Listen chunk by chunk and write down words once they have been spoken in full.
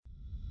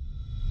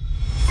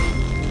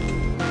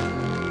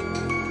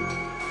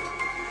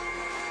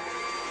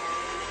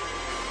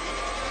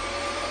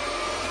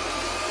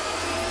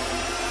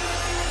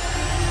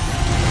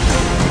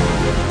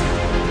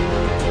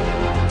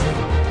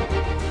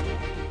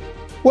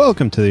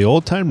Welcome to the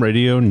Old Time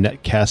Radio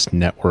Netcast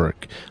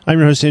Network. I'm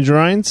your host, Andrew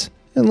Rines,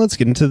 and let's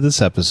get into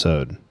this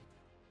episode.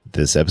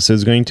 This episode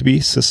is going to be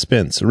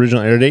Suspense.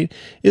 Original air date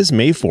is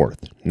May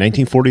 4th,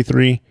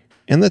 1943,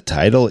 and the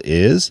title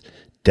is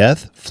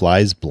Death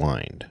Flies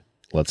Blind.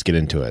 Let's get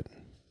into it.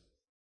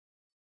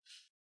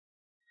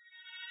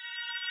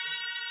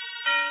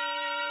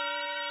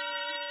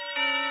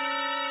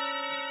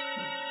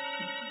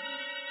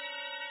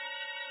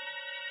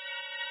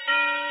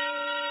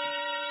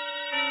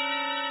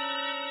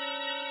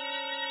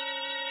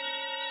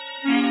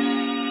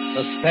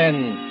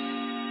 Suspense.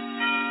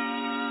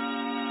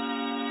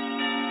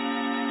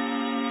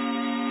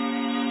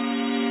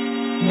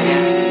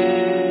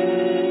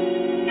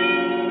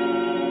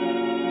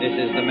 This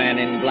is the Man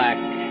in Black,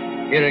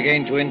 here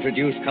again to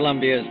introduce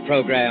Columbia's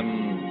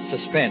program,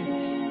 Suspense.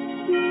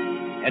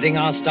 Heading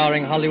our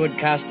starring Hollywood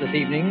cast this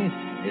evening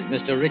is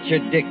Mr.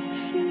 Richard Dix,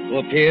 who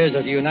appears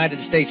as a United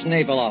States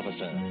naval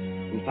officer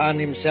who found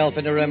himself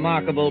in a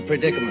remarkable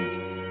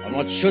predicament on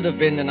what should have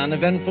been an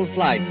uneventful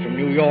flight from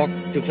New York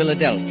to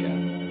Philadelphia.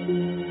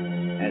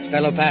 As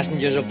fellow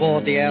passengers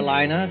aboard the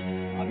airliner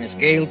are Miss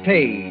Gail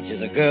Page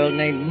as a girl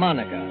named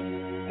Monica,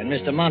 and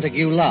Mr.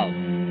 Montague Love,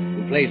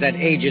 who plays that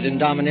aged and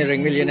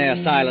domineering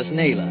millionaire Silas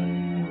Naylor.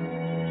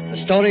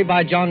 A story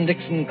by John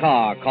Dixon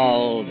Carr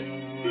called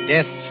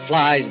Death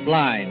Flies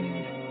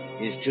Blind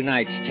is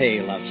tonight's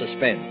tale of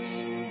suspense.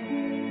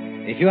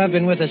 If you have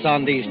been with us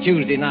on these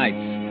Tuesday nights,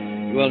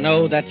 you will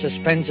know that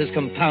suspense is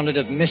compounded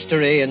of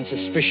mystery and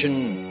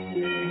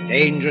suspicion,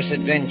 dangerous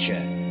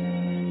adventure.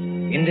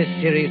 In this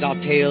series are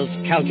tales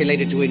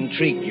calculated to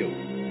intrigue you,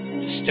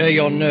 to stir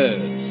your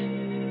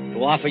nerves,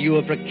 to offer you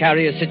a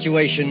precarious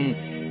situation,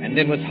 and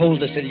then withhold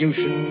the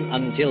solution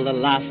until the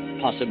last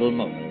possible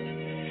moment.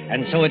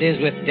 And so it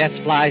is with Death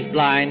Flies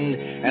Blind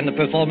and the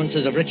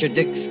performances of Richard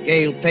Dix,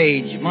 Gail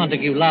Page,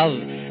 Montague Love,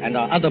 and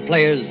our other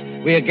players,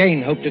 we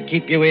again hope to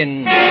keep you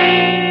in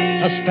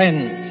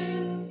suspense.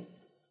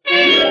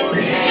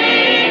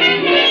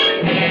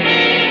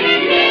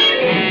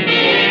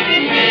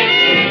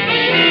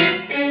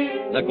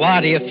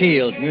 LaGuardia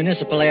Field,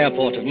 Municipal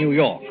Airport of New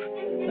York.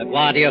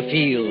 LaGuardia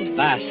Field,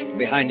 vast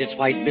behind its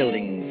white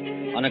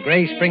buildings. On a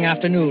gray spring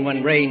afternoon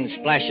when rain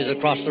splashes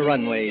across the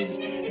runways,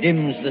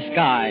 dims the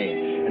sky,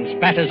 and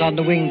spatters on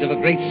the wings of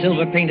a great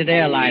silver-painted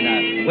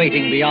airliner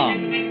waiting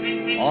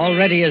beyond.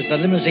 Already as the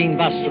limousine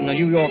bus from the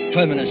New York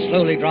terminus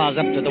slowly draws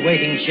up to the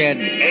waiting shed,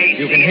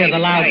 you can hear the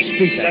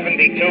loudspeaker.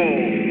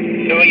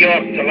 72, New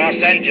York to Los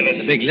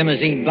Angeles. The big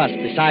limousine bus,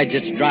 besides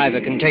its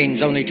driver,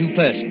 contains only two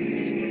persons.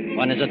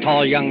 One is a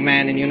tall young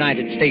man in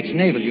United States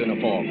naval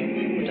uniform,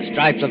 with the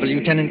stripes of a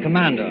lieutenant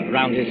commander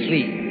around his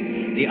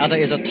sleeve. The other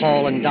is a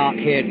tall and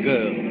dark-haired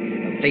girl,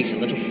 her face a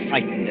little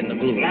frightened in the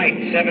gloom. Flight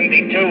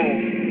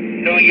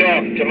 72, New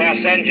York to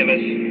Los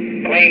Angeles.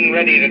 Plane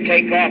ready to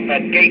take off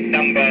at gate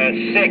number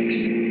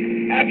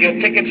 6. Have your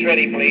tickets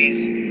ready, please.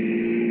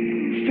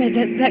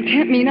 Fred, that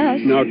can't mean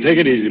us. Now, take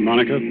it easy,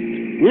 Monica.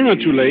 We're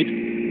not too late.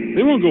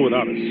 They won't go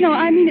without us. No,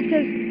 I mean it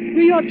says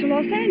New York to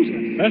Los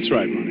Angeles. That's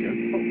right, Monica.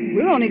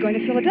 We're only going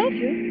to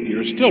Philadelphia.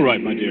 You're still right,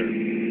 my dear.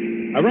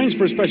 I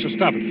arranged for a special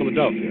stop at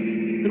Philadelphia.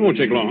 It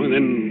won't take long, and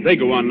then they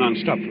go on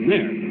non-stop from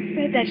there.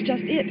 Fred, that's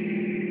just it.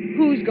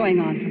 Who's going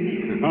on from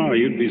there? Oh,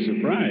 you'd be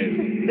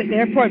surprised. This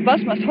airport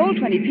bus must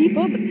hold 20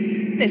 people, but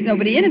there's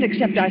nobody in it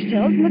except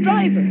ourselves and the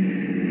driver.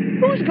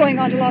 Who's going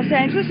on to Los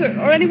Angeles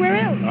or anywhere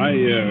else? I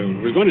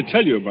was going to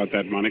tell you about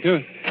that, Monica.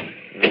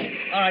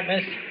 All right,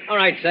 miss. All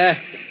right, sir.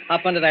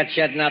 Hop under that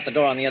shed and out the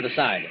door on the other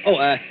side. Oh,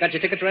 got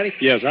your tickets ready?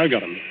 Yes, I've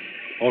got them.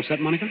 All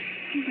set, Monica?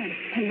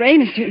 And rain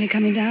is certainly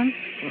coming down.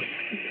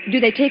 Do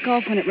they take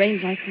off when it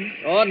rains like this?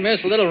 Oh,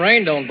 miss, a little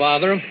rain don't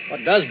bother them.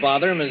 What does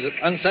bother them is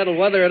unsettled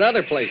weather at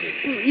other places.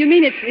 You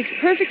mean it's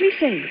perfectly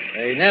safe?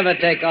 They never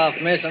take off,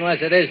 miss, unless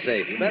it is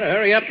safe. You better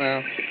hurry up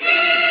now.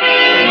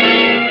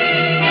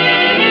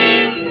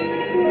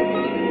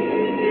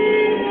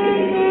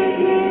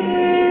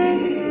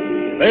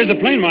 There's the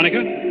plane,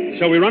 Monica.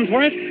 Shall we run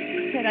for it?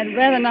 Fred, I'd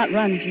rather not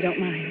run if you don't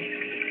mind.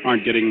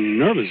 Aren't getting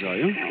nervous, are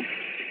you? No.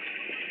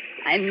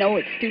 I know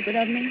it's stupid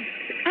of me.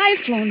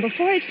 I've flown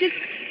before. It's just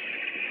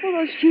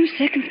those few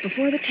seconds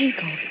before the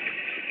takeoff.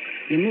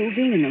 You're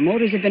moving and the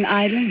motors have been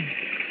idling.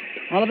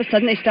 All of a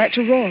sudden they start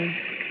to roar.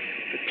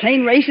 The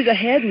plane races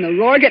ahead and the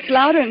roar gets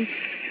louder and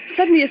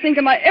suddenly you think,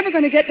 am I ever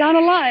going to get down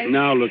alive?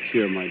 Now, look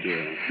here, my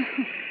dear.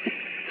 Oh,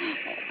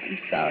 I'm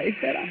sorry,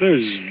 Fred.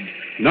 There's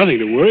nothing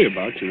to worry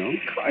about, you know.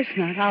 Of course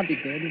not. I'll be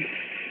good.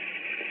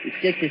 It's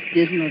just this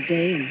dismal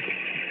day and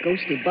a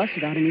ghostly bus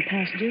without any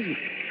passengers. And...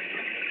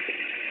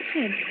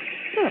 Fred,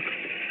 look.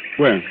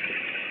 Where?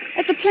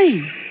 At the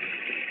plane.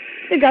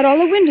 They've got all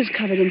the windows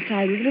covered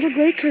inside with little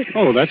gray curtains.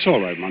 Oh, that's all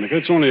right, Monica.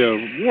 It's only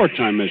a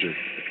wartime measure.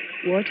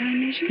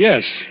 Wartime measure?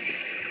 Yes.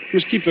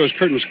 Must keep those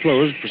curtains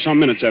closed for some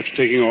minutes after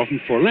taking off and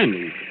before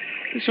landing.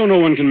 So no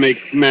one can make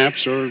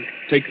maps or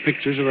take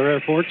pictures of our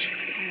airports.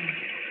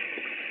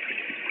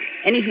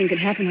 Anything could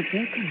happen up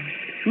there, couldn't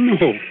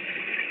it? No.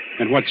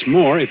 And what's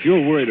more, if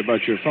you're worried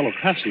about your fellow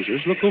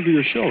passengers, look over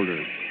your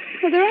shoulder.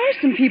 Well, there are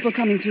some people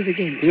coming through the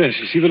gate. Yes,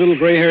 you see the little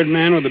gray-haired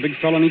man with the big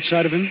fellow on each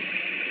side of him?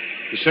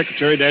 The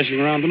secretary dashing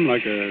around them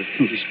like a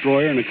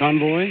destroyer in a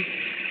convoy?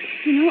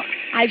 You know,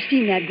 I've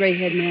seen that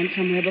gray-haired man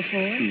somewhere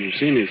before. You've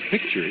seen his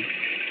picture.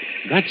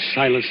 That's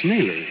Silas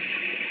Naylor,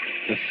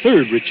 the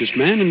third richest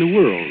man in the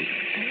world.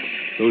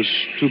 Those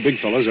two big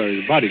fellows are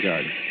his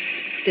bodyguard.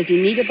 Does he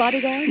need a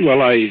bodyguard? Well,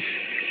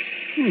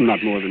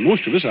 not more than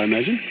most of us, I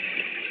imagine.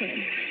 Fred,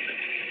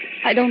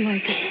 I don't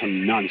like it. Oh,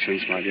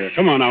 nonsense, my dear.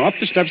 Come on now, up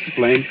the steps to the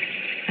plane.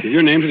 Give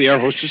your name to the air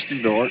hostess at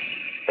the door.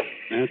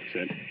 That's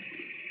it.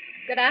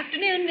 Good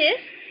afternoon, miss.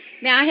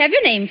 May I have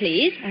your name,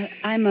 please?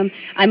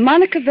 I'm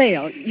Monica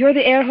Vale. You're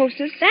the air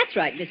hostess? That's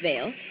right, Miss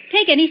Vale.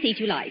 Take any seat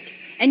you like.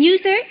 And you,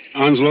 sir?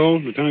 Onslow,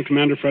 Lieutenant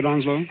Commander Fred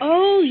Onslow.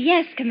 Oh,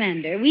 yes,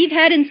 Commander. We've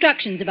had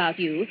instructions about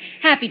you.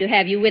 Happy to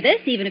have you with us,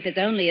 even if it's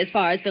only as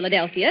far as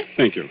Philadelphia.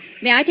 Thank you.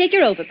 May I take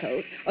your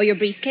overcoat or your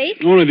briefcase?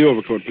 Only the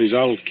overcoat, please.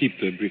 I'll keep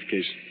the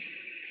briefcase.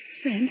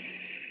 Fred,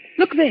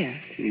 look there.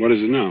 What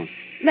is it now?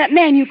 That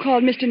man you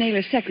called Mr.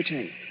 Naylor's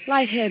secretary.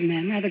 Light-haired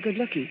man, rather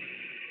good-looking.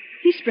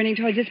 He's sprinting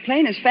towards this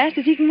plane as fast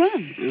as he can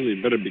run. Well,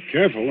 you'd better be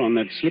careful on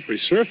that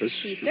slippery surface.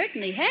 He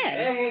certainly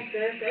has.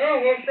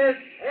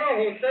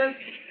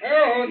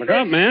 Look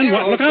out, man.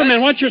 Look out,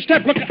 man. Watch your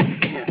step. Look out.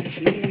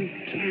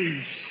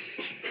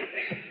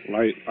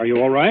 Well, are you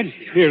all right?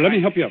 Here, let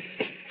me help you up.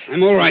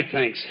 I'm all right,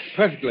 thanks.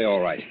 Perfectly all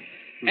right.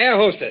 Air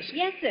hostess.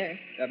 Yes, sir.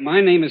 My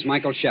name is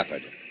Michael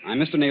Shepard. I'm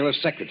Mr. Naylor's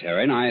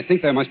secretary, and I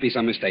think there must be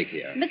some mistake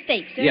here.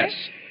 Mistake, sir? Yes.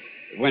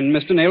 When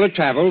Mr. Naylor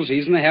travels,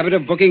 he's in the habit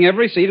of booking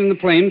every seat in the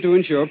plane to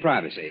ensure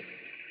privacy.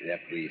 Yet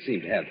we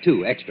seem to have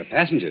 2 extra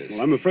passengers. Well,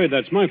 I'm afraid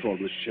that's my fault,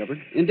 Mr.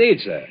 Shepard. Indeed,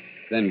 sir.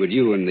 Then would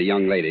you and the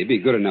young lady be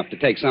good enough to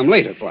take some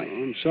later flight? Oh,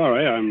 I'm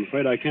sorry. I'm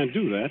afraid I can't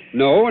do that.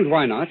 No, and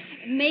why not?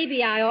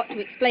 Maybe I ought to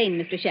explain,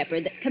 Mr.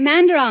 Shepard, that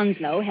Commander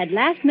Onslow had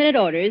last-minute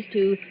orders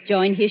to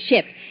join his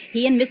ship.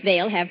 He and Miss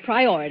Vale have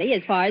priority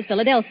as far as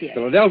Philadelphia.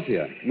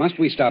 Philadelphia. Must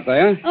we stop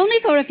there? Only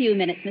for a few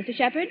minutes, Mr.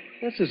 Shepard.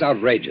 This is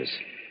outrageous.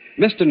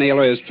 Mr.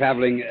 Naylor is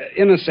traveling,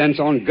 in a sense,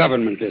 on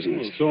government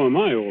business. Well, so am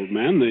I, old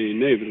man. The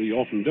Navy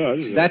often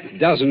does. That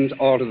doesn't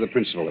alter the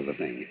principle of the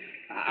thing.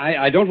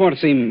 I don't want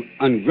to seem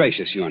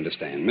ungracious, you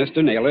understand.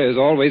 Mr. Naylor is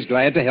always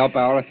glad to help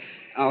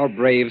our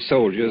brave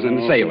soldiers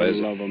and sailors.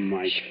 For the love of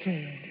Mike.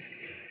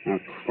 Now,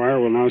 choir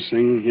will now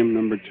sing hymn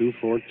number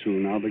 242.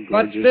 Now the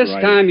But gorgeous this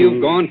rite time of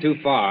you've gone too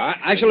far.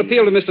 I shall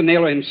appeal to Mr.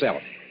 Naylor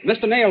himself.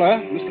 Mr.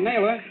 Naylor?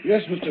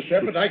 Yes, Mr.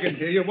 Shepard, I can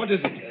hear you. What is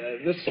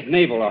it? This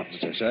naval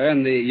officer, sir,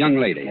 and the young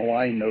lady. Oh,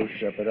 I know,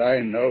 Shepard, I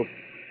know.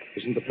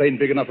 Isn't the plane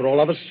big enough for all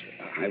of us?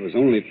 I was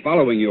only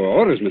following your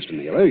orders, Mr.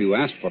 Naylor. You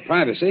asked for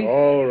privacy.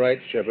 All right,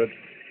 Shepard.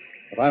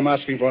 What I'm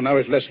asking for now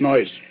is less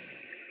noise.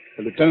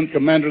 The lieutenant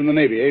commander in the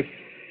Navy, eh?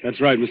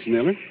 That's right, Mr.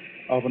 Naylor.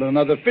 Off on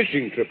another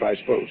fishing trip, I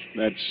suppose.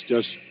 That's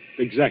just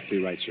exactly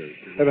right, sir.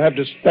 Ever have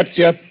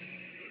dyspepsia?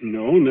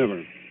 No,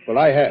 never. Well,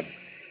 I have.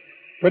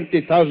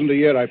 20,000 a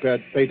year I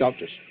pay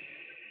doctors.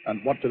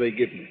 And what do they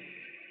give me?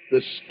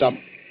 This stump.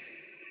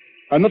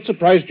 I'm not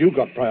surprised you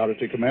got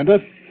priority, Commander,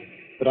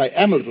 but I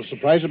am a little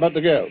surprised about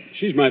the girl.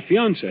 She's my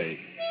fiancée.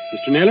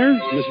 Mr. Naylor,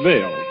 Miss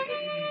Vale.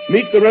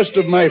 Meet the rest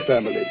of my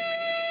family.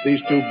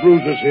 These 2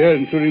 bruisers here,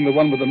 including the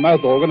one with the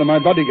mouth organ, are my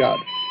bodyguard,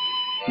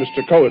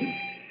 Mr. Cohen.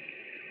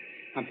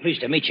 I'm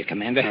pleased to meet you,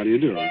 Commander. How do you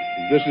do?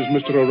 This is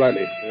Mr.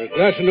 O'Reilly.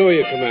 Glad to know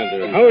you,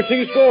 Commander. How are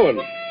things going?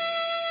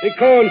 Hey,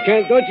 Cohen,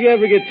 don't you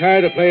ever get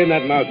tired of playing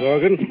that mouth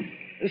organ?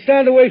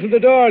 Stand away from the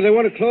doors. I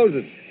want to close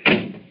it.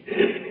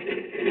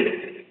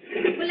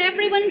 Will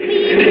everyone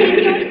please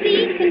take your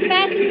seats and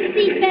fasten the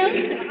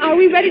seatbelts? Are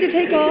we ready to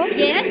take off?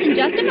 Yes, in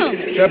just a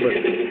moment. Shepard.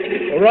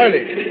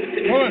 O'Reilly.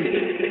 Cohen.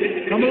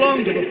 Come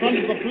along to the front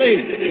of the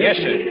plane. Yes,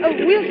 sir.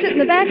 We'll sit in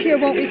the back here,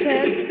 won't we,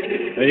 Fred?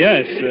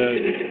 Yes,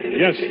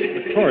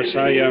 of course.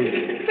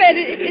 Fred,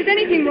 is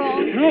anything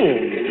wrong?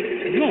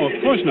 No, of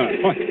course not.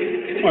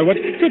 Why, what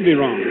could be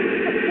wrong?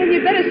 Then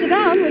you'd better sit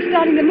down. We're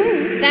starting to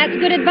move. That's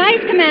good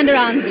advice, Commander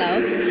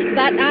Onslow.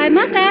 But I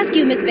must ask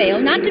you, Miss Vale,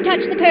 not to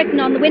touch the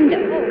curtain on the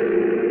window. Oh,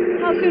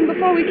 how soon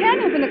before we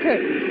can open the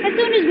curtain? As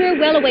soon as we're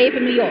well away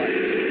from New York.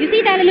 You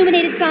see that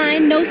illuminated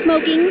sign, no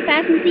smoking,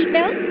 fasten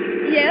seatbelts?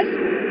 Yes.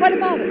 What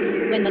about it?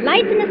 When the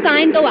lights in the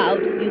sign go out,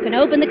 you can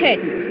open the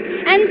curtains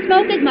and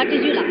smoke as much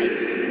as you like.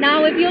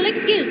 Now, if you'll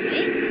excuse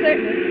me.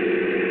 Certainly.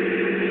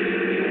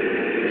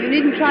 You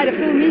needn't try to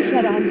fool me,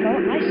 Fred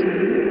Onslow. I saw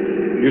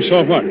you. You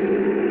saw what?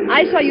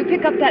 I saw you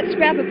pick up that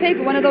scrap of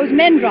paper one of those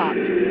men dropped.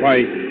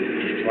 Why,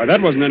 that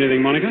wasn't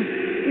anything, Monica.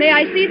 May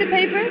I see the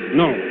paper?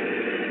 No.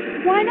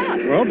 Why not?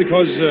 Well,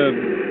 because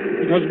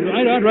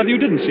I'd rather you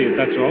didn't see it,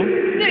 that's all.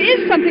 There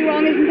is something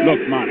wrong, isn't there?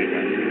 Look,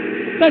 Monica,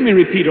 let me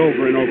repeat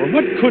over and over.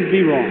 What could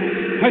be wrong?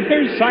 Why,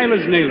 there's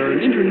Silas Naylor, an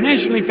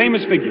internationally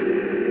famous figure,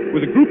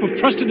 with a group of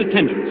trusted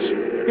attendants.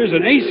 Here's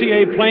an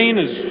ACA plane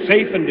as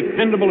safe and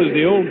dependable as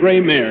the old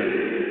gray mare.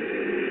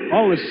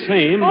 All the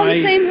same,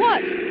 same what?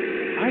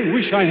 I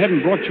wish I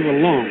hadn't brought you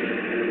along.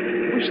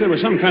 I wish there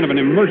was some kind of an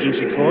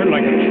emergency cord,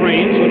 like a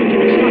train, so that you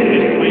could stop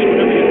this plane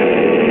whenever you had.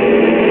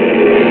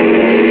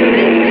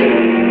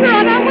 We're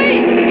on our way.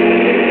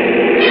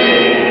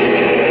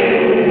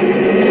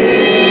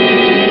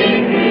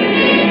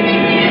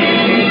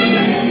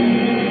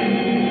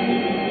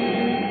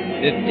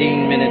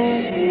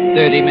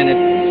 30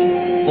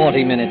 minutes,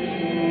 40 minutes.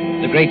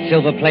 The great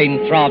silver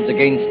plane throbs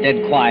against dead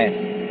quiet.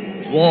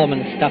 It's warm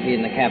and stuffy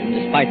in the cabin,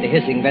 despite the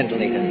hissing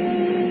ventilator.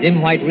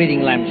 Dim white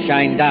reading lamps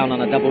shine down on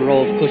a double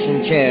row of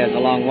cushioned chairs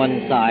along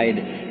one side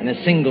and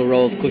a single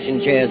row of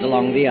cushioned chairs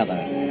along the other.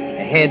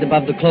 Ahead,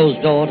 above the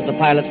closed door to the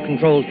pilot's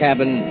control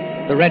cabin,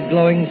 the red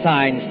glowing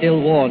sign still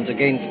warns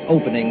against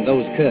opening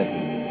those curtains.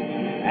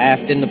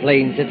 Aft in the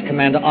plane sits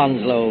Commander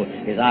Onslow,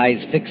 his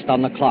eyes fixed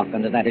on the clock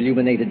under that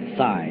illuminated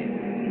sign.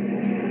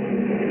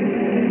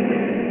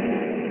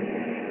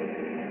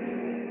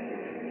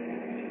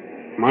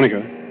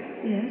 Monica,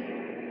 Yes?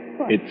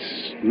 What?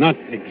 it's not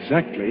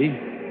exactly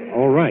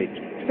all right.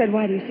 Fred,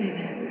 why do you say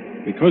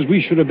that? Because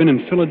we should have been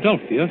in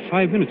Philadelphia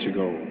 5 minutes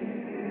ago.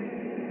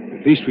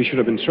 At least we should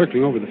have been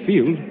circling over the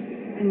field.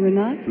 And we're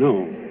not?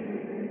 No.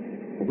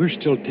 But we're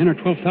still 10 or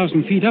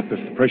 12,000 feet up if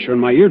the pressure on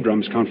my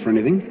eardrums count for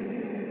anything.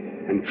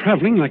 And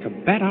traveling like a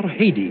bat out of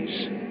Hades.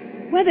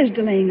 Weather's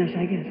delaying us,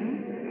 I guess,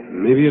 huh?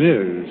 Maybe it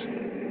is.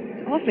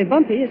 It's awfully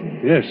bumpy, isn't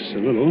it? Yes, a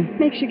little.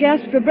 Makes you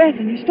gasp for breath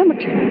and your stomach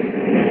turns.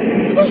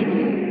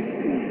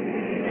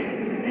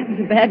 That was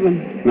a bad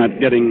one. Not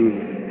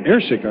getting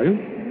airsick, are you?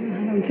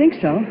 I don't think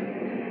so.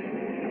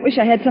 I wish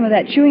I had some of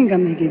that chewing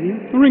gum they give you.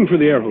 Ring for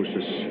the air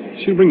hostess.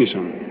 She'll bring you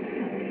some.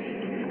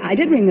 I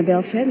did ring the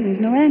bell, Fred, and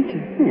there's no answer.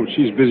 Oh,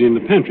 she's busy in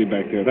the pantry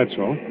back there, that's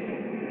all.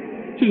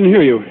 She didn't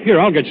hear you. Here,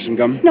 I'll get you some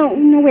gum. No,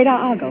 wait,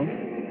 I'll go.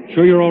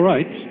 Sure you're all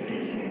right?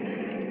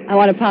 I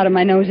want to powder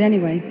my nose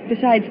anyway.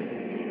 Besides,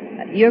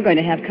 you're going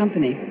to have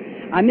company.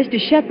 Our Mr.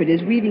 Shepherd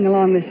is weaving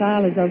along this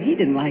aisle as though he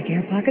didn't like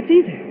air pockets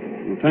either.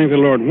 Well, thank the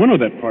Lord one of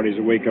that party's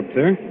awake up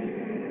there.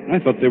 I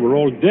thought they were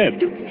all dead.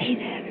 Don't say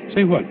that.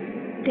 Say what?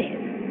 Dead.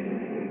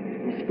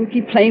 A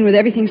spooky plane with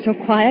everything so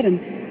quiet and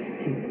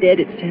dead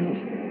itself.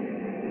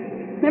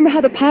 Remember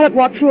how the pilot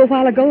walked through a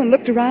while ago and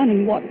looked around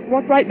and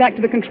walked right back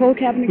to the control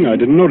cabin again? No, I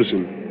didn't notice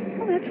him.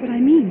 Well, that's what I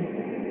mean.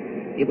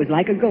 It was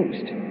like a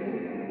ghost.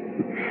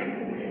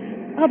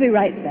 I'll be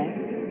right back.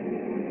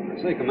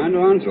 Say,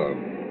 Commander Onslow.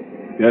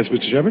 Yes,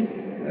 Mr. Shepherd?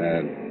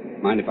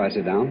 Mind if I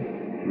sit down?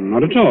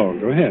 Not at all.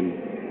 Go ahead.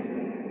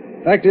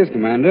 Fact is,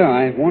 Commander,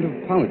 I want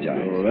to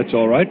apologize. Oh, that's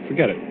all right.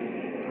 Forget it.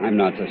 I'm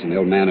not such an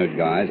ill-mannered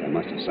guy as I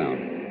must have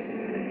sounded.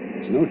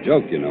 It's no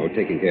joke, you know,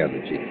 taking care of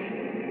the chief.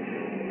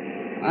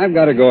 I've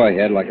got to go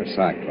ahead like a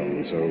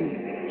cyclone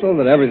so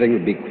that everything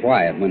would be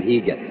quiet when he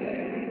gets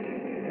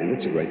there. And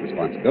it's a great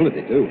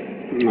responsibility, too.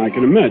 I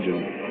can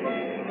imagine.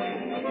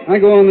 I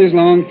go on these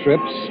long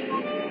trips.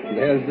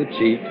 There's the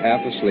chief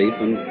half asleep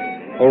and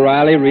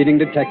O'Reilly reading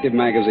detective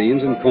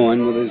magazines and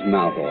Cohen with his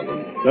mouth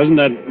organ. Doesn't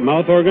that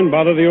mouth organ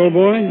bother the old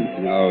boy?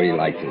 No, he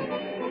likes it.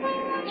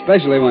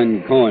 Especially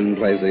when Cohen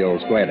plays the old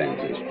square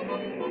dances.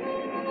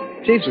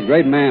 Chief's a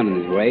great man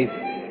in his way.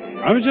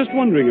 I was just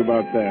wondering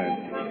about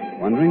that.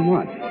 Wondering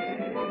what?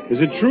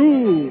 Is it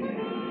true?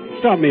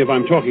 Stop me if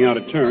I'm talking out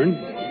of turn.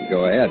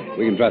 Go ahead.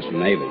 We can trust the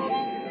Navy.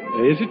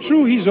 Is it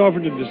true he's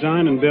offered to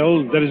design and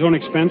build, at his own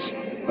expense,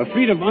 a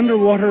fleet of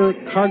underwater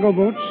cargo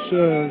boats,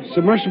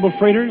 submersible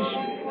freighters,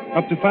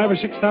 up to 5,000 or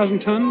 6,000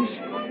 tons?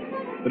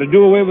 That'll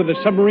do away with the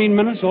submarine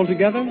menace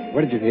altogether?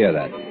 Where did you hear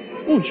that?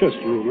 Oh, just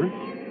rumor.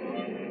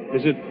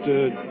 Is it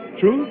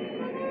true?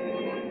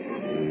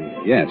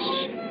 Yes.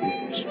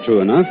 It's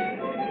true enough.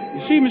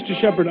 You see, Mr.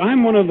 Shepherd,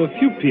 I'm one of the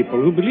few people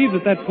who believe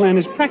that plan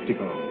is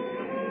practical.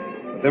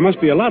 But there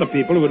must be a lot of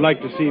people who would like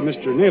to see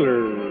Mr.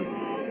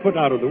 Naylor put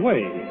out of the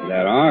way.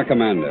 There are,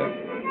 Commander.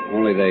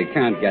 Only they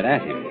can't get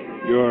at him.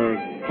 You're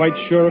quite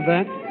sure of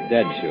that?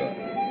 Dead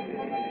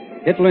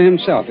sure. Hitler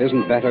himself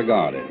isn't better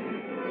guarded.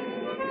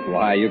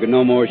 Why, you could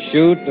no more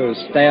shoot or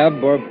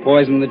stab or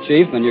poison the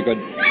chief than you could...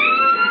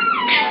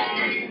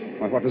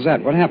 Why, what was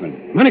that? What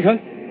happened? Monica?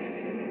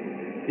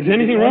 Is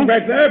anything wrong?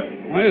 Back there?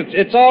 Well,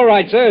 it's all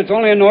right, sir. It's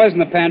only a noise in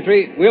the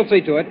pantry. We'll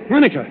see to it.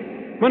 Monica,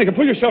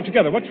 pull yourself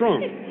together. What's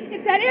wrong?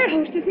 It's that air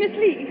hostess, Miss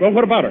Lee. Well,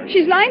 what about her?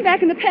 She's lying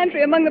back in the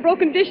pantry among the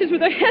broken dishes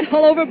with her head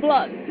all over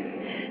blood.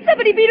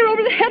 Somebody beat her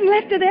over the head and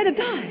left her there to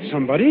die.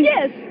 Somebody?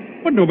 Yes.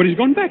 But nobody's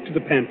gone back to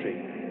the pantry.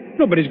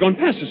 Nobody's gone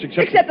past us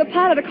Except the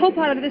pilot or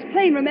co-pilot of this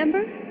plane,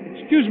 remember?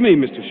 Excuse me,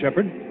 Mr.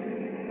 Shepherd.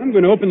 I'm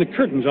going to open the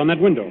curtains on that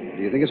window.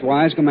 Do you think it's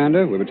wise,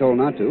 Commander? We were told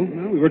not to.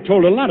 Well, we were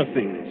told a lot of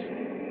things.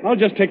 I'll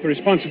just take the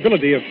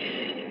responsibility of...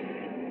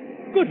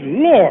 Good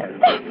Lord!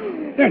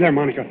 There,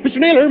 Monica. Mr.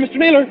 Naylor!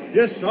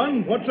 Yes,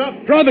 son. What's up?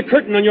 Draw the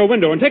curtain on your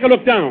window and take a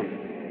look down.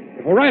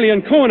 If O'Reilly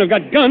and Cohen have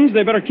got guns,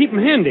 they better keep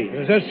them handy.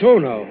 Is that so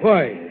now?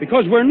 Why?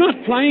 Because we're not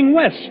flying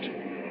west.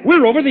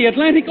 We're over the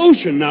Atlantic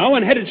Ocean now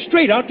and headed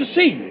straight out to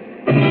sea.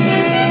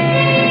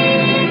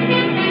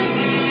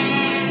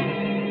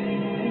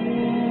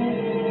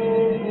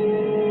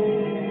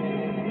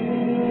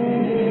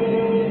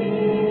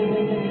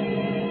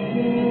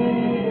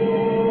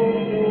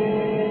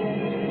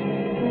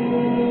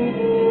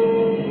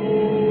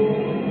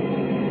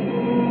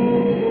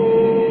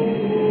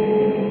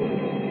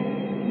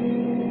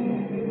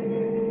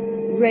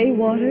 Gray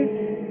water,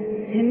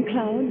 thin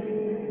clouds.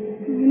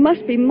 We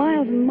must be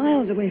miles and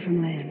miles away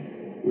from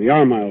land. We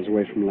are miles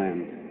away from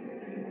land.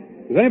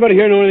 Does anybody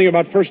here know anything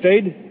about first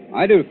aid?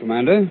 I do,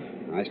 Commander.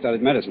 I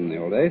studied medicine in the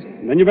old days.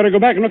 Then you better go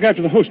back and look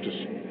after the hostess.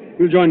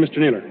 You'll join Mr.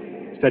 Naylor.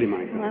 Steady,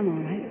 Monica. Oh, I'm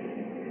all right.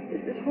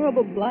 It's this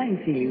horrible blind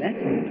feeling, that's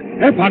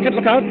all. Air pocket,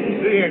 look out.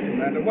 See here,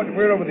 Commander.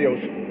 We're over the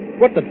ocean.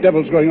 What the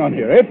devil's going on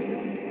here, eh?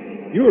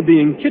 You're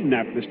being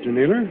kidnapped, Mr.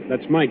 Naylor.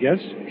 That's my guess.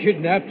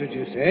 Kidnapped, did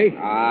you say?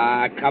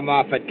 Ah, come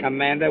off it,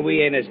 Commander.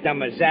 We ain't as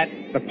dumb as that.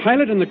 The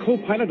pilot and the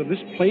co-pilot of this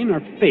plane are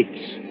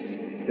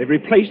fakes. They've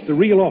replaced the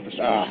real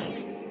officer.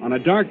 On a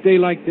dark day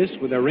like this,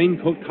 with their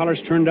raincoat collars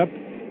turned up,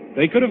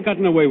 they could have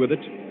gotten away with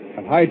it.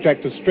 And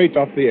hijacked us straight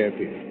off the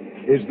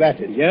airfield. Is that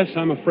it? Yes,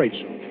 I'm afraid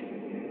so.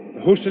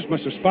 The hostess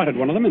must have spotted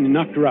one of them and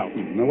knocked her out.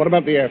 Now, what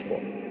about the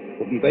airport?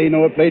 Wouldn't they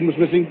know a plane was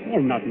missing?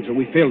 Well, not until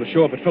we failed to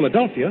show up at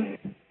Philadelphia.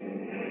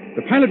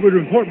 The pilot would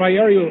report by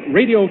aerial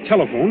radio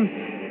telephone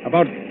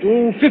about,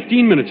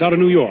 15 minutes out of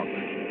New York.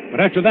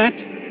 But after that,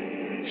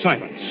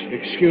 silence.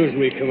 Excuse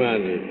me,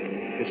 Commander.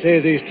 You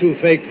say these two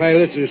fake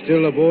pilots are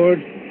still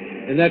aboard?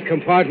 In that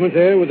compartment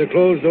there with the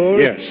closed door?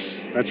 Yes,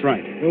 that's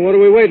right. Well, what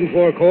are we waiting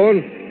for,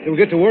 Cohen? Till we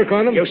get to work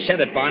on them? You said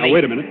it, Barney. Now,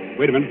 wait a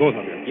minute, both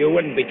of you. You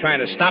wouldn't be trying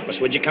to stop us,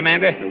 would you,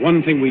 Commander? The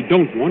one thing we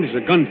don't want is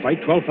a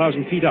gunfight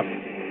 12,000 feet up.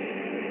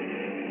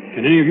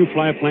 Can any of you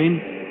fly a plane?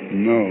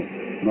 No,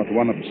 not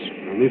one of us.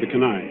 Well, neither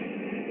can I.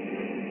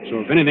 So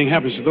if anything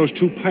happens to those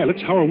two pilots,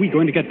 how are we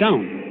going to get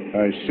down?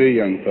 I see,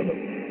 young fellow.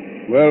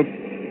 Well,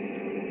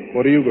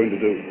 what are you going to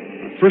do?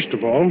 First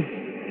of all,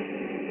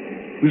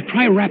 we'll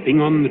try rapping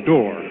on the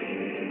door.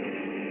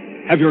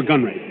 Have your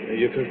gun ready.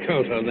 You can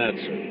count on that,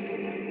 sir.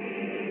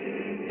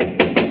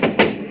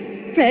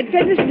 Fred,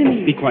 listen to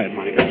me. Be quiet,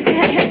 Monica.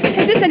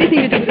 Has this anything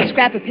to do with the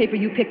scrap of paper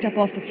you picked up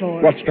off the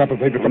floor? What scrap of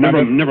paper, Oh,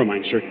 Commander? never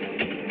mind, sir.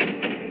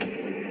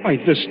 Why,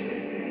 this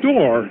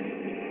door,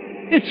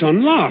 it's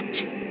unlocked.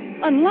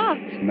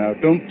 Unlocked? Now,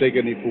 don't take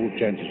any fool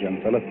chances,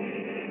 young fella.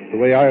 The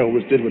way I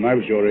always did when I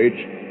was your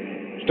age.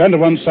 Stand to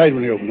one side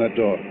when you open that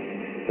door.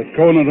 Let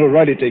Cohen and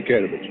O'Reilly take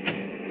care of it.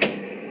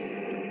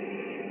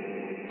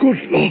 Good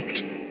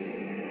Lord.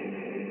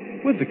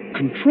 Well, the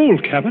control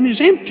cabin is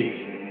empty.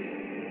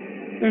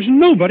 There's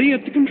nobody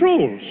at the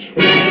controls.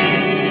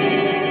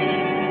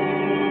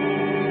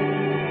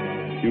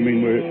 You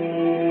mean we're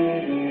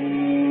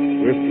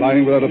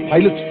flying without a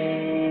pilot?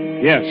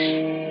 Yes.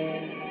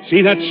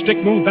 See that stick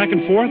move back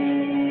and forth?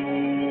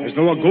 As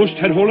though a ghost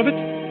had hold of it?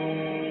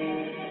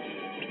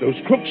 Those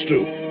crooks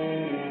do.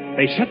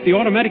 They set the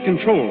automatic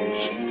controls.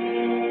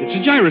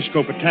 It's a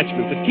gyroscope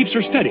attachment that keeps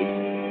her steady.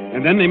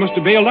 And then they must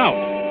have bailed out.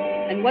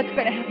 And what's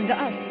going to happen to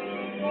us?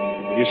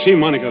 You see,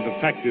 Monica, the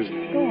fact is...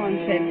 Go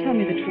on, Fred. Tell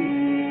me the truth.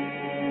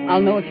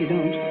 I'll know if you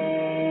don't.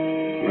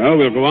 Well,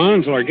 we'll go on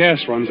until our gas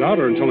runs out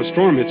or until a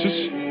storm hits us.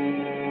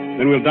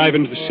 Then we'll dive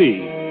into the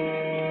sea.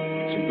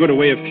 It's as good a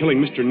way of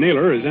killing Mr.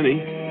 Naylor as any.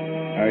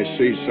 I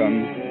see,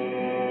 son.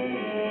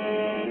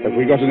 Have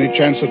we got any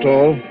chance at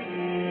all?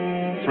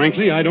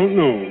 Frankly, I don't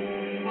know.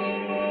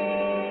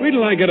 Wait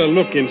till I get a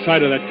look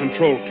inside of that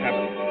control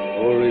cabin.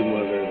 Holy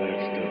Mother,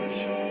 that's done.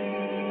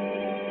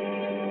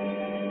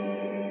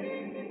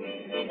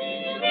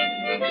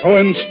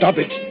 Cohen, stop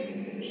it.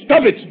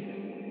 Stop it!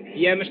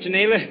 Yeah, Mr.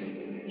 Naylor?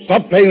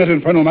 Stop playing that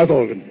infernal mouth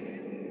organ.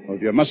 Or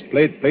if you must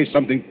play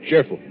something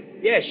cheerful.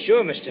 Yeah,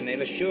 sure, Mr.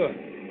 Naylor, sure.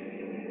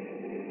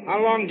 How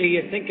long do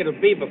you think it'll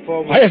be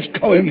before we... Quiet,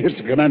 Cohen. Here's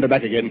the commander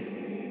back again.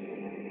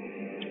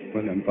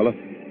 Well, young fella.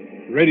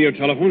 The radio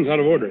telephone's out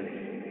of order.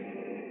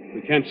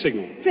 We can't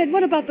signal. Fred,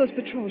 what about those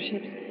patrol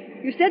ships?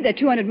 You said they're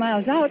 200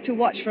 miles out to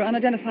watch for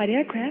unidentified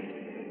aircraft.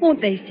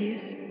 Won't they see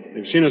us?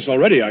 They've seen us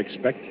already, I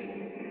expect.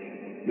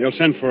 They'll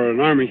send for an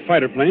Army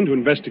fighter plane to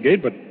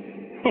investigate, but...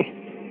 Oh,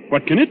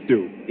 what can it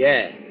do?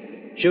 Yeah.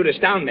 Shoot us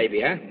down,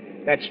 maybe, huh?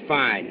 That's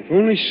fine. If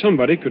only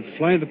somebody could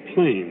fly the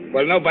plane.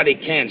 Well, nobody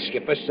can,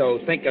 Skipper, so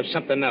think of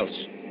something else.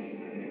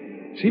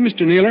 See,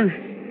 Mr. Naylor,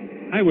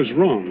 I was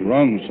wrong.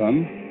 Wrong,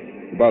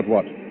 son? About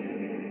what?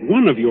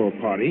 One of your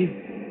party,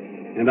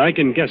 and I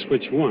can guess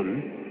which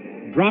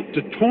one, dropped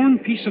a torn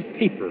piece of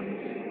paper.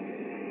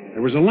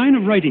 There was a line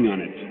of writing on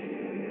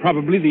it,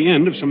 probably the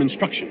end of some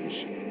instructions.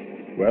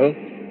 Well?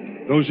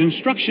 Those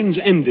instructions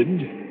ended,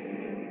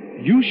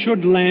 you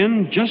should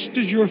land just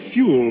as your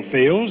fuel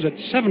fails at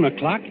 7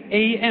 o'clock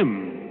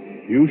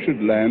a.m. You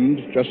should land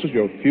just as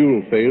your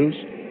fuel fails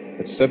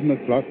at 7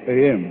 o'clock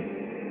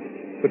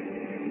a.m.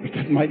 But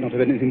that might not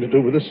have anything to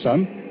do with this,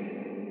 son.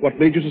 What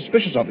made you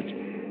suspicious of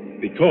it?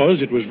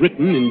 Because it was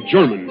written in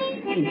German.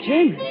 In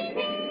German?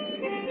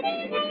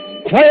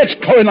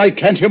 Quiet, Cohen. I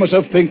can't hear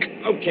myself think.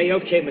 Okay,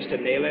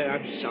 Mr. Naylor.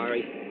 I'm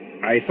sorry.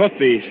 I thought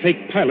the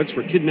fake pilots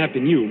were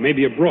kidnapping you,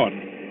 maybe abroad.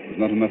 There's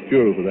not enough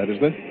fuel for that, is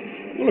there?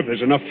 Well, if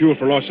there's enough fuel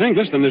for Los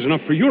Angeles, then there's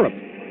enough for Europe.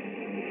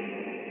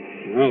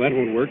 Well, that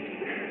won't work.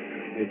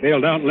 They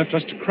bailed out and left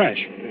us to crash.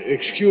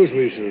 Excuse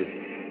me, sir,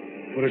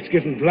 but it's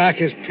getting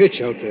black as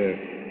pitch out there.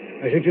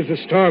 I think there's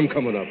a storm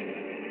coming up.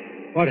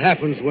 What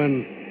happens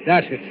when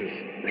that hits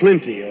us?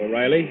 Plenty,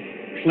 O'Reilly.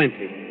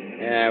 Plenty.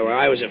 Yeah, well,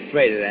 I was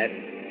afraid of that.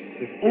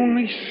 If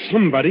only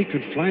somebody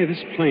could fly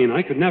this plane,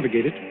 I could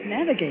navigate it.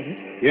 Navigate it?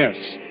 Yes.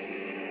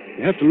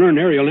 You have to learn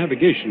aerial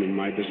navigation in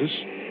my business.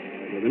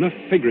 With enough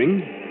figuring,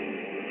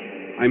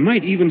 I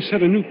might even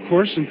set a new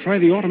course and try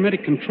the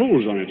automatic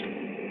controls on it.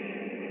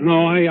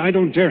 No, I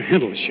don't dare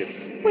handle the ship.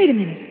 Wait a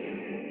minute.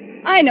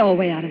 I know a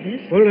way out of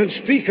this. Well, then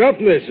speak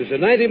up, miss. There's a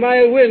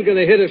 90-mile wind going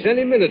to hit us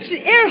any minute.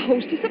 The air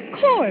hostess, of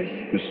course.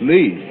 Miss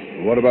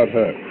Lee, what about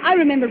her? I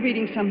remember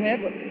reading somewhere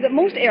that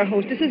most air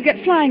hostesses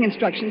get flying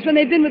instructions when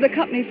they've been with a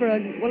company for a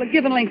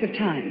given length of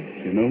time.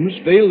 You know, Miss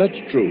Vale, that's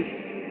true.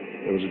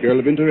 There was a girl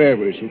of Inter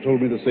Airways who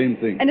told me the same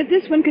thing. And if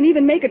this one can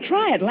even make a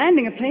try at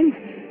landing a plane,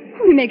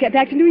 we may get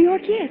back to New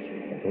York yet.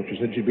 I thought you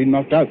said she'd been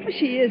knocked out. Well,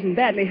 she isn't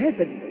badly hurt,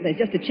 but there's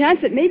just a chance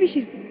that maybe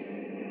she's...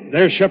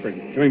 There's Shepard,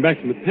 coming back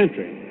from the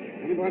pantry.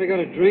 Anybody got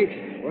a drink?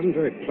 It wasn't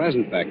very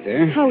pleasant back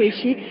there. How is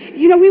she?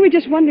 You know, we were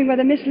just wondering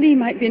whether Miss Lee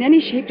might be in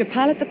any shape to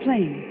pilot the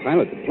plane.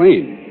 Pilot the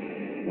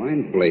plane? Why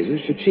in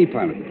blazes should she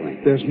pilot the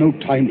plane? There's no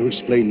time to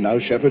explain now,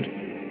 Shepard.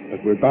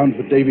 But we're bound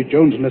for Davy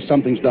Jones unless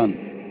something's done.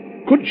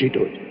 Could she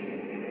do it?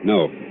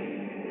 No.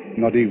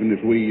 Not even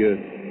if we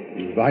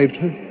revived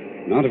her?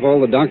 Not if all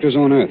the doctors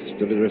on Earth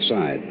stood at her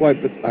side. Why,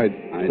 but I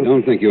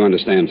don't think you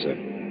understand, sir.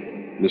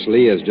 Miss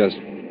Lee has just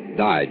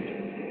died.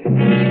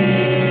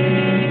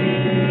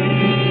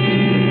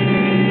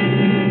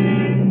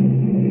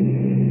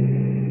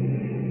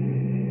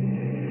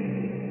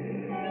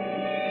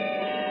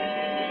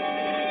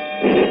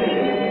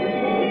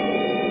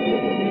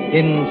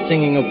 Thin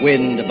singing of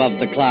wind above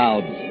the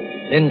clouds,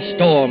 then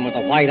storm with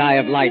a white eye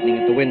of lightning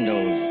at the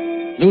windows.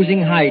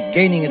 Losing height,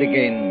 gaining it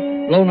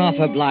again, blown off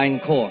her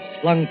blind course,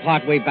 flung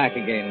partway back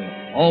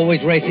again,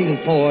 always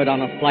racing forward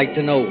on a flight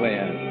to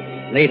nowhere.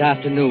 Late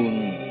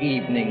afternoon,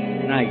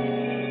 evening,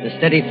 night, the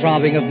steady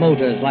throbbing of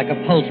motors like a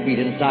pulse beat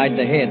inside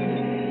the head.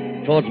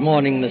 Towards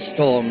morning, the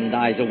storm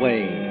dies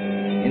away.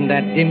 In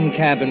that dim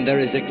cabin, there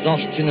is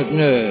exhaustion of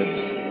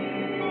nerves.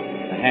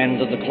 The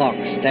hands of the clock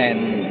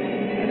stand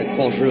at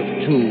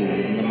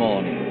 1:45 in the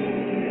morning.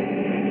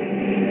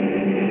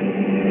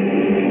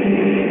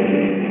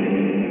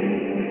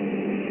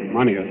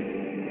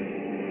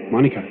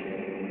 Monica,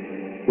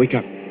 wake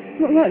up.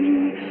 What?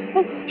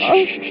 Oh.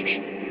 Shh.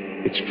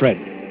 It's Fred.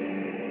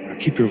 Now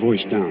keep your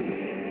voice down.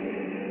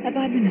 Have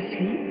I been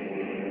asleep?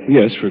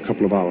 Yes, for a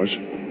couple of hours.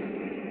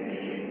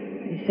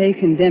 They say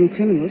condemned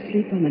criminals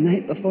sleep on the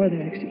night before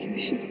their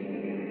execution.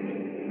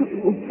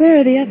 Where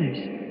are the others?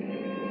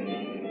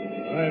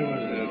 I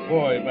was a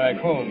boy back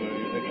home,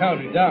 the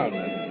county down.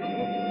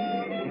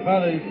 My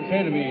father used to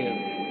say to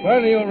me,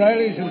 Barney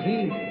O'Reilly, says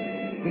he,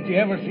 did you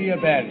ever see a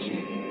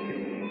banshee?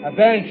 A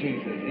banshee,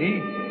 says he,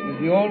 is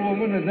the old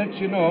woman that lets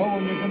you know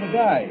when you're going to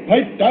die.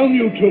 Pipe down,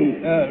 you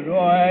two.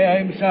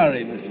 I'm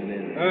sorry, Mr.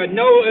 Naylor.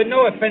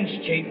 No offense,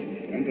 Chief.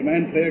 Can a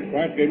man play a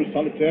quiet game of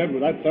solitaire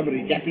without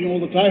somebody yapping all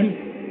the time?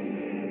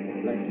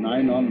 Black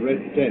 9 on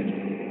red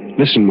 10.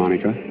 Listen,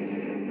 Monica,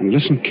 and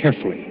listen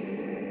carefully.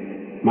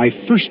 My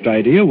first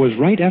idea was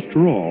right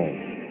after all.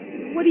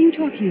 What are you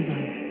talking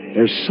about?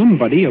 There's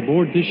somebody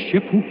aboard this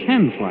ship who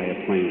can fly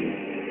a plane.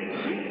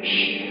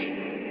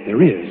 Shh.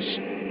 There is.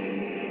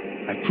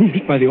 I proved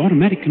it by the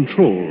automatic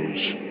controls.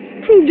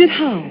 Proved it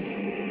how?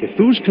 If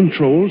those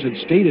controls had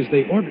stayed as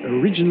they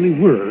originally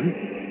were,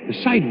 the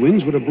side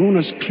winds would have blown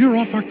us clear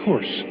off our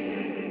course.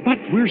 But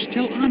we're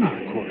still on our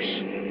course.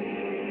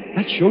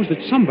 That shows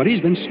that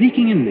somebody's been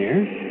sneaking in there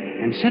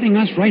and setting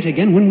us right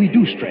again when we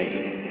do stray.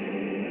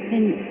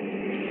 Then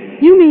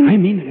you mean... I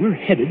mean that we're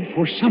headed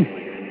for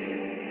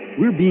somewhere.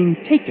 We're being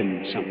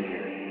taken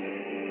somewhere.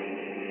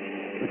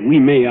 But we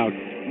may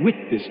outwit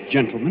this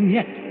gentleman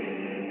yet.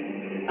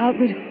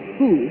 Outwit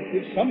who?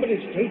 Is somebody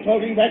still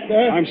talking back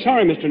there? I'm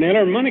sorry, Mr.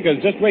 Naylor.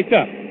 Monica's just waked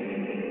up.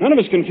 None of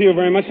us can feel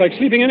very much like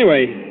sleeping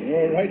anyway.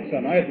 You're right,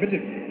 son. I admit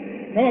it.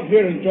 Come up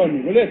here and join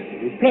me, will you?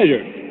 With pleasure.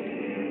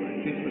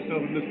 I've beaten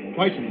myself in this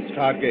twice in this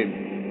card game,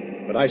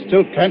 but I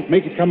still can't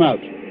make it come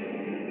out.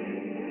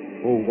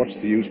 Oh, what's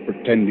the use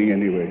pretending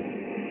anyway?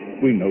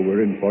 We know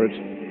we're in for it.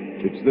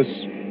 It's this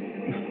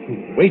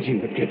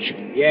waiting that gets you.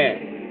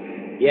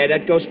 Yeah,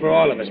 that goes for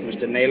all of us,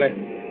 Mr. Naylor.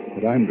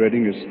 What I'm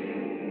dreading is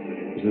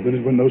the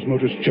minute when those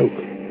motors choke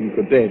and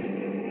go dead,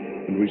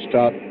 and we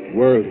start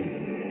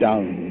whirling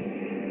down.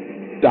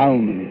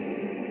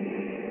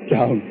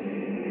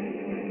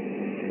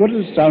 What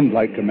does it sound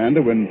like,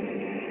 Commander, when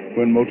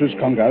motors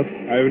conk out?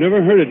 I've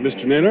never heard it,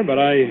 Mr. Naylor, but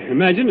I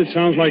imagine it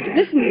sounds like...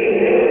 Listen.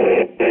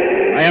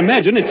 I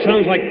imagine it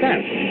sounds like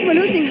that. We're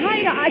losing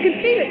height. I can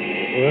feel it.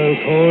 Well,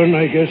 Cohen,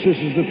 I guess this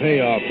is the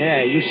payoff.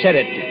 Yeah, you said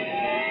it.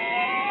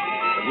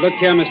 Look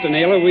here, Mr.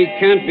 Naylor, we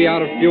can't be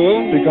out of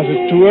fuel. Because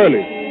it's too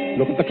early.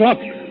 Look at the clock.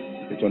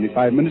 It's only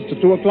 5 minutes to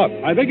 2 o'clock.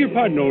 I beg your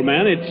pardon, old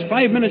man. It's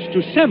 5 minutes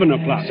to 7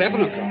 o'clock.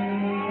 7 o'clock?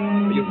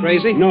 Are you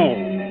crazy? No.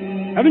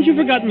 Haven't you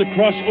forgotten the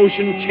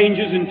cross-ocean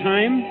changes in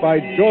time?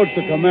 By George,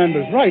 the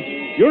Commander's right.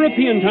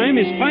 European time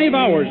is 5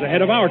 hours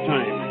ahead of our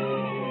time.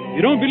 If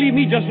you don't believe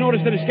me, just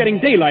notice that it's getting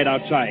daylight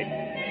outside.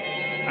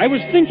 I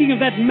was thinking of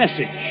that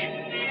message.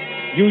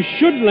 You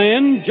should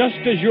land just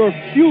as your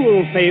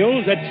fuel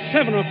fails at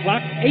 7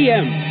 o'clock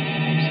a.m.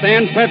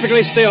 Stand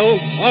perfectly still,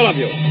 all of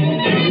you.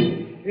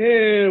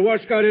 Yeah,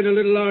 what's got into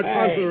little Lord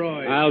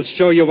Fauntleroy? I'll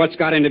show you what's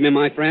got into me,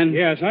 my friend.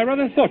 Yes, I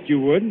rather thought you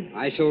would.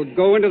 I shall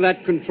go into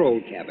that control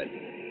cabin.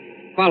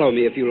 Follow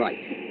me if you like.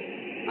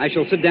 I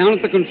shall sit down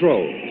at the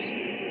controls,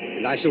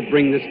 and I shall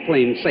bring this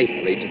plane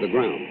safely to the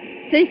ground.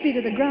 Safely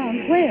to the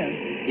ground? Where?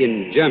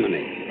 In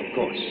Germany, of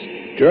course.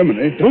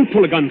 Germany? Don't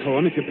pull a gun,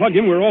 Cohen. If you plug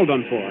him, we're all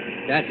done for.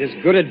 That is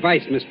good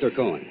advice, Mr.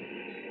 Cohen.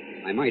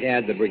 I might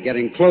add that we're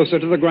getting closer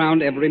to the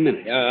ground every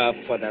minute.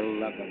 For the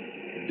love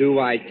of... Do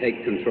I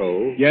take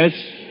control? Yes,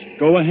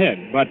 go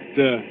ahead, but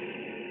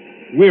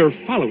we're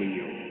following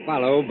you.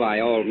 Follow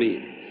by all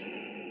means.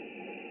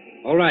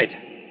 All right.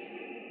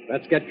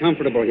 Let's get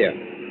comfortable here.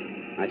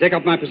 I take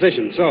up my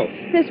position, so.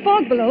 There's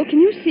fog below. Can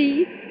you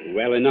see?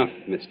 Well enough,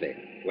 Miss Dale.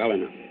 Well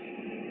enough.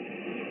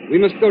 We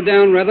must go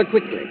down rather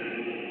quickly.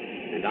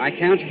 And I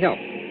can't help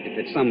if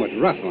it's somewhat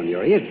rough on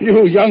your ear.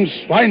 You young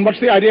swine, what's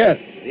the idea?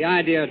 The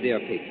idea, dear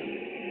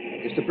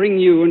patron, is to bring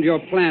you and your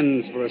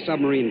plans for a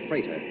submarine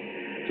freighter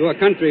to a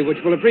country which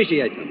will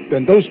appreciate them.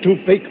 Then those two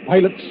fake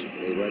pilots?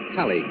 They were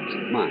colleagues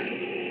of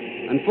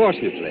mine.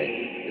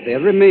 Unfortunately, if they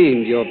had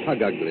remained, your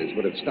pug uglies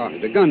would have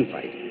started a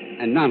gunfight,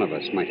 and none of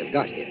us might have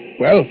got here.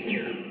 Well?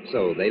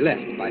 So they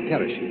left by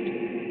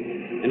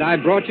parachute. And I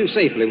brought you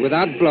safely,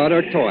 without blood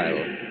or toil,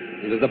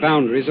 into the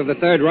boundaries of the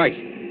Third Reich.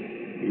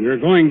 You're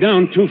going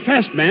down too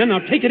fast, man. Now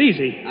take it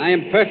easy. I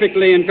am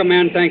perfectly in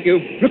command, thank you.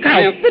 Look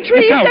out! The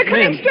trees, Look out, they're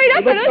coming man. straight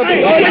up at us.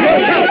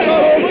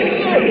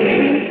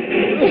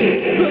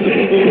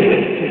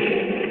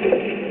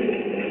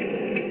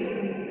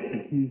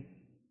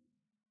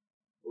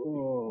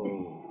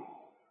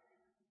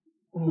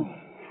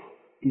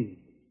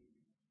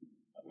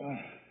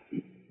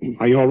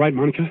 Are you all right,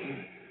 Monica?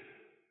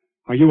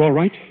 Are you all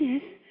right?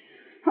 Yes.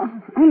 Oh,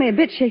 only a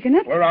bit shaken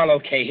up. We're all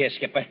okay here,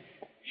 Skipper.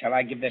 Shall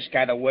I give this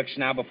guy the works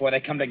now before they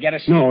come to get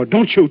us? No,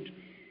 don't shoot.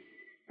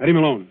 Let him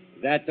alone.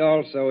 That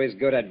also is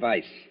good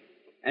advice.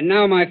 And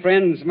now, my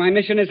friends, my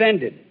mission is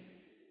ended.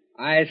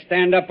 I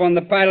stand up on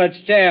the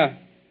pilot's chair.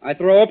 I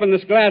throw open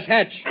this glass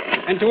hatch.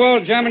 And to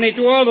all Germany,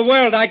 to all the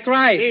world, I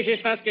cry. Dies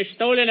ist das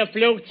gestohlene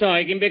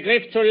Flugzeug im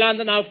Begriff zu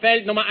landen auf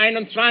Feld Nummer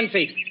 21.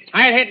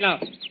 Heil Hitler!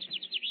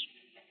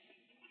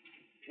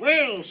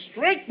 Well,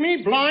 strike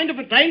me blind if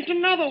it ain't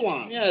another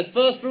one. Yes,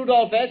 first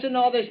Rudolph S. and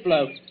now this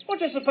bloke. What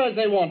do you suppose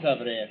they want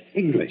over here?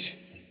 English.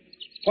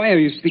 Why are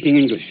you speaking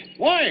English?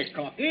 Why,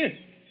 Cocky?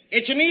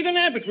 It's an heathen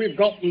habit we've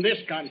got in this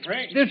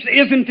country. This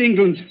isn't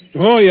England.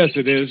 Oh, yes,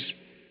 it is.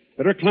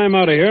 Better climb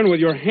out of here and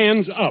with your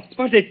hands up.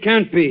 But it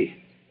can't be.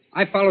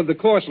 I followed the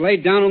course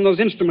laid down on those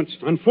instruments.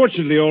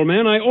 Unfortunately, old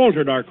man, I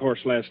altered our course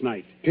last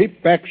night.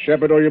 Keep back,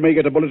 Shepard, or you may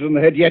get a bullet in the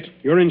head yet.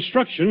 Your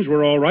instructions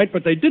were all right,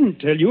 but they didn't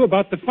tell you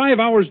about the 5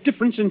 hours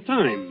difference in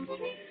time.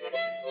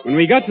 When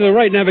we got to the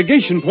right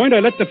navigation point, I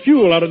let the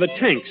fuel out of the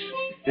tanks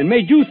and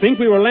made you think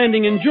we were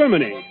landing in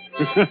Germany.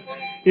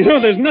 You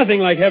know, there's nothing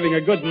like having a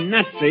good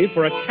Nazi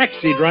for a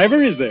taxi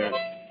driver, is there?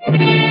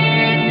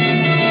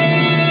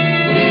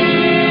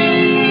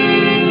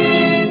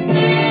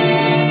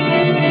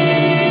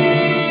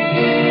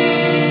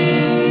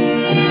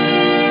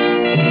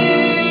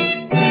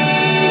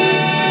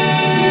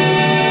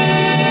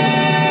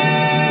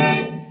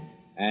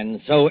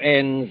 And so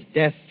ends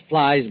Death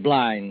Flies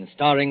Blind,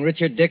 starring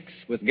Richard Dix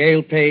with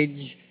Gail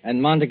Page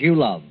and Montague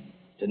Love.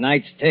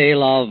 Tonight's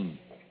tale of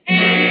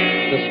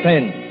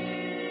Suspense.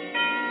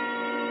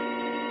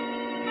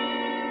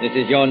 This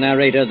is your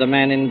narrator, the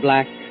Man in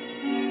Black,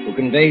 who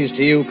conveys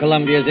to you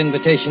Columbia's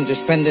invitation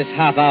to spend this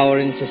half hour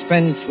in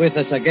suspense with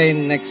us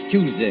again next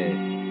Tuesday,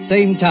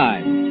 same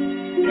time,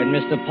 when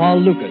Mr.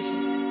 Paul Lucas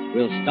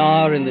will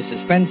star in the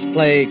suspense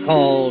play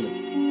called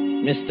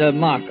Mr.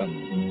 Markham,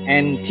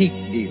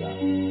 Antique Dealer.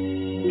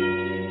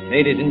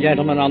 Ladies and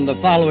gentlemen, on the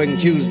following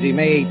Tuesday,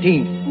 May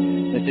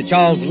 18th, Mr.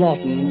 Charles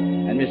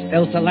Lawton and Miss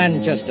Elsa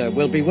Lanchester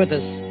will be with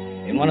us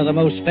in one of the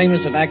most famous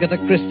of Agatha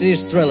Christie's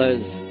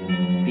thrillers,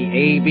 The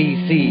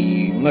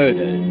ABC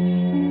Murders.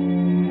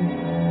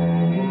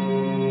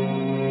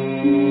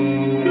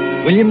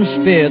 William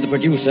Spear, the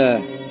producer,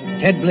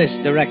 Ted Bliss,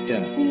 director,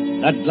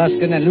 Lud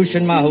Gluskin and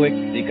Lucian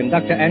Mahowick, the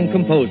conductor and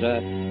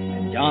composer,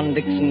 and John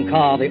Dixon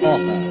Carr, the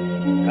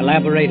author,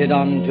 collaborated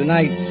on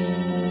tonight's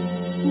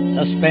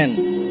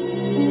Suspense.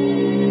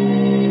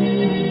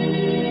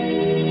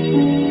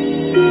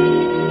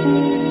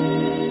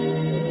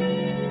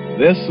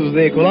 This is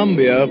the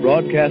Columbia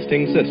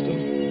Broadcasting System.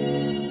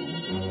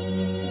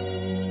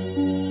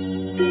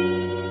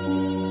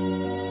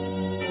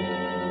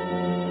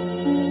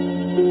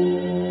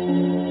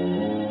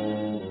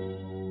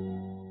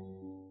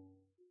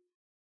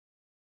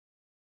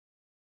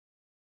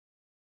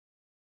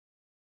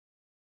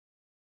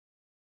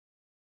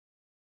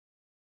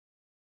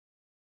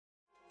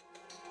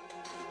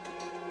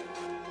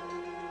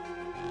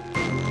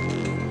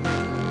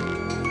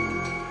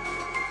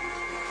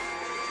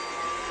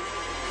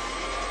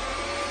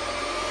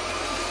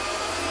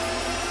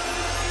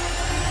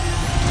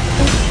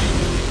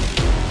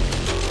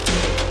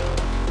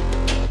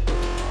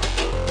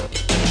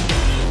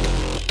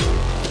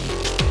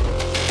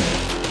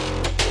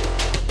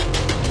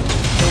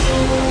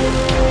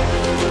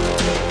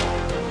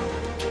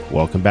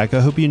 Welcome back.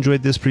 I hope you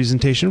enjoyed this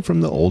presentation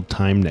from the Old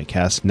Time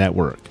Netcast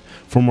Network.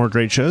 For more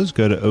great shows,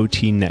 go to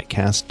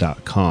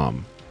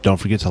otnetcast.com. Don't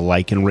forget to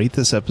like and rate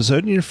this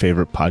episode in your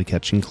favorite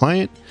podcatching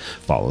client.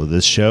 Follow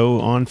this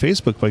show on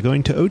Facebook by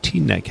going to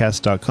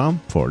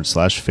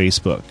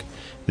otnetcast.com/Facebook.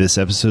 This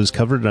episode is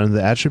covered under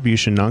the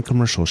Attribution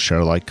Non-Commercial Share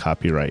Alike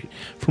copyright.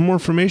 For more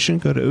information,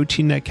 go to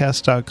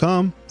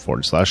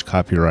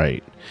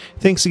otnetcast.com/copyright.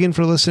 Thanks again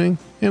for listening,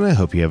 and I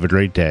hope you have a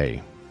great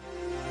day.